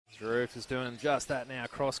Ruth is doing just that now.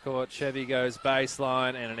 Cross court, Chevy goes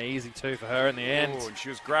baseline, and an easy 2 for her in the end. Ooh, and she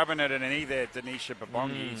was grabbing at an knee there, Denisha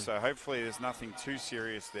Babongi, so hopefully there's nothing too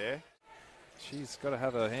serious there. She's got to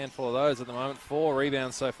have a handful of those at the moment. 4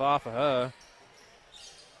 rebounds so far for her.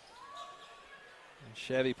 And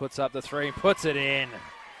Chevy puts up the 3 and puts it in.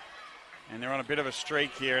 And they're on a bit of a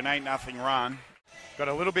streak here, an 8-0 run. Got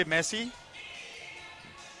a little bit messy.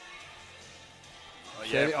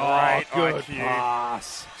 Yeah, good IQ.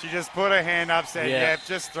 pass. She just put her hand up, said, Yeah.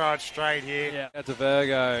 just throw it straight here. Yeah. That's a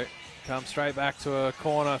Virgo. Comes straight back to a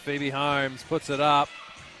corner. Phoebe Holmes puts it up.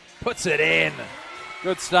 Puts it in.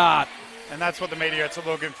 Good start. And that's what the Meteorites are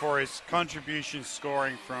looking for, is contribution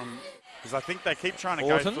scoring from, because I think they keep trying to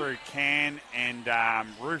go through Can and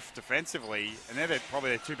Ruth defensively, and they're probably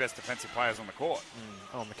their 2 best defensive players on the court.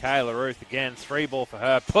 Oh, Michaela Ruth again. 3 ball for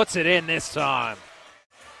her. Puts it in this time.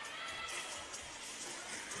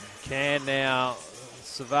 Can now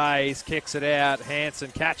surveys, kicks it out.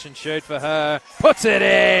 Hanson, catch and shoot for her. Puts it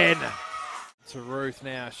in. To Ruth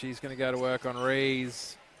now. She's going to go to work on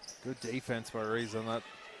Rees. Good defense by Rees on that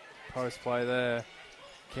post play there.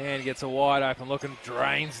 Can gets a wide open look and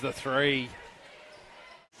drains the 3.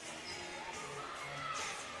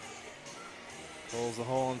 Calls the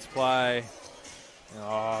Horns play.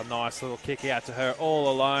 Oh, nice little kick out to her all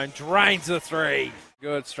alone. Drains the 3.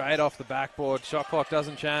 Good, straight off the backboard. Shot clock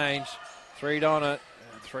doesn't change. 3 on it.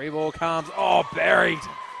 3 ball comes. Oh, buried.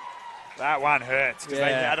 That one hurts, because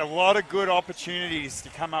they had a lot of good opportunities to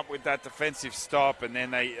come up with that defensive stop, and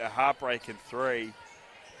then a heartbreaking 3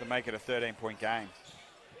 to make it a 13-point game.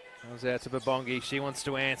 Goes out to Babongi. She wants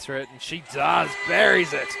to answer it, and she does.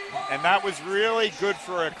 Buries it. And that was really good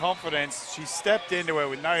for her confidence. She stepped into it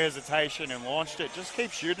with no hesitation and launched it. Just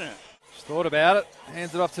keep shooting it. She thought about it.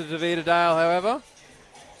 Hands it off to Davida Dale, however.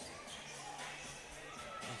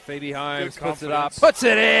 Phoebe Holmes puts it up. Puts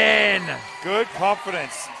it in! Good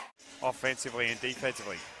confidence offensively and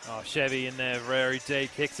defensively. Oh, Chevy in there very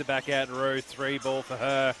deep. Kicks it back out to Ruth. 3 ball for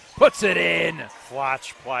her. Puts it in!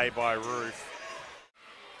 Clutch play by Ruth.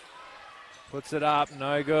 Puts it up.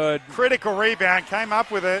 No good. Critical rebound. Came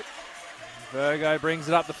up with it. Virgo brings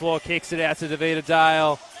it up the floor. Kicks it out to Davida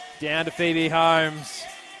Dale. Down to Phoebe Holmes.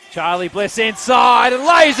 Charlie Bliss inside and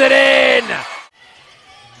lays it in!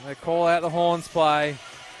 They call out the Horns play.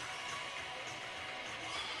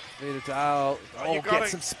 Davida Dale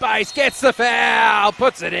gets some space. Gets the foul.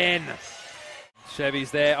 Puts it in.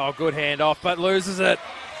 Chevy's there. Oh, good handoff, but loses it.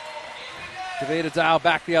 Davida Dale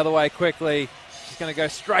back the other way quickly. She's going to go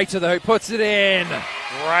straight to the hoop. Puts it in.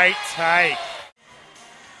 Great take.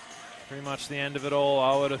 Pretty much the end of it all,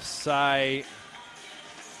 I would say.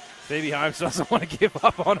 Phoebe Holmes doesn't want to give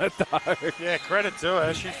up on it, though. Yeah, credit to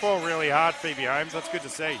her. She fought really hard, Phoebe Holmes. That's good to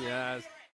see. Yes.